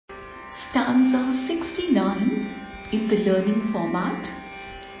Stanza 69 in the learning format.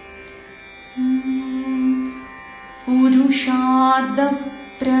 Purushada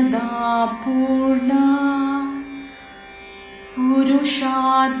Prada Purna,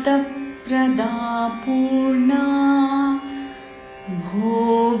 Purushada Prada Purna,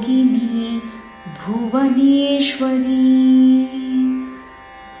 Bhogini Bhuvaneshwari,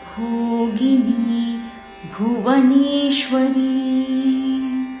 Bhogini Bhuvaneshwari,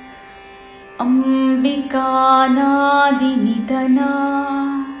 Ambikanadinidhana,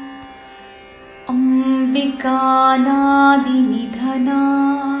 Ambikanadinidhana,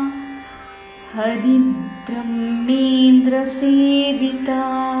 Hari Brahmendra Sevita,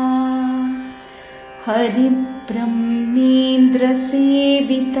 Hari Brahmendra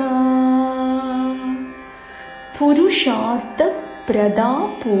Sevita. Purushartha Prada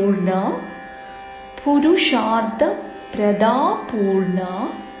Purna, Purushartha Prada Purna,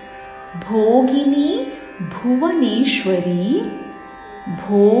 Bhogini Bhuvaneshwari,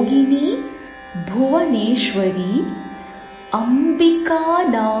 Bhogini Bhuvaneshwari,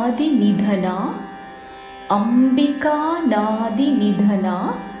 Ambikanadinidhana, Ambikanadinidhana,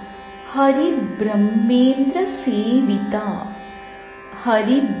 Hari Brahmendra Sevita,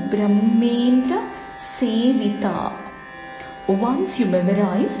 Hari Brahmendra Sevita. Once you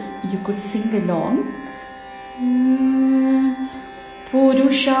memorize, you could sing along.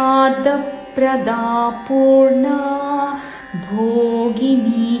 Purushada Prada Purna,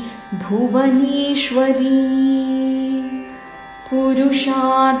 Bhogini Bhuvaneshwari,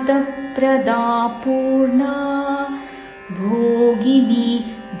 Purushada Prada Purna, Bhogini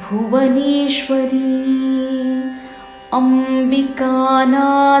Bhuvaneshwari,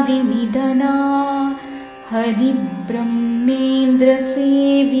 Ambikanadinidhana, Hari Brahmendra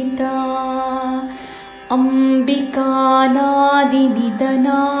Sevita,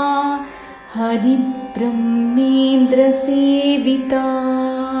 Ambikanadinidhana, Hari Brahmendra Sevita.